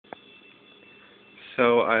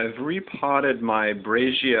So I've repotted my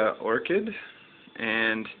Brasia orchid,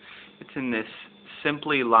 and it's in this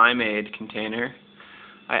Simply Limeade container.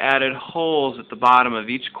 I added holes at the bottom of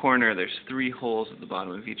each corner. There's 3 holes at the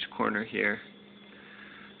bottom of each corner here.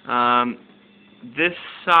 This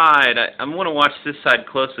side, I'm going to watch this side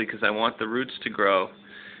closely because I want the roots to grow.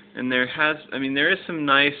 And there is some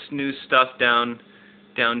nice new stuff down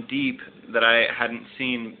deep that I hadn't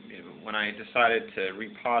seen when I decided to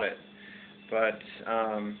repot it. But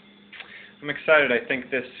I'm excited. I think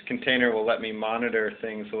this container will let me monitor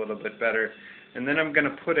things a little bit better. And then I'm going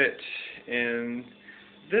to put it in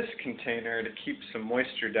this container to keep some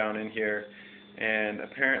moisture down in here. And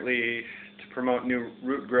apparently, to promote new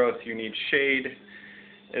root growth, you need shade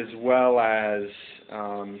as well as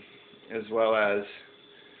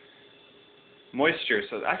moisture.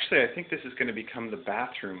 So actually, I think this is going to become the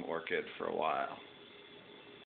bathroom orchid for a while.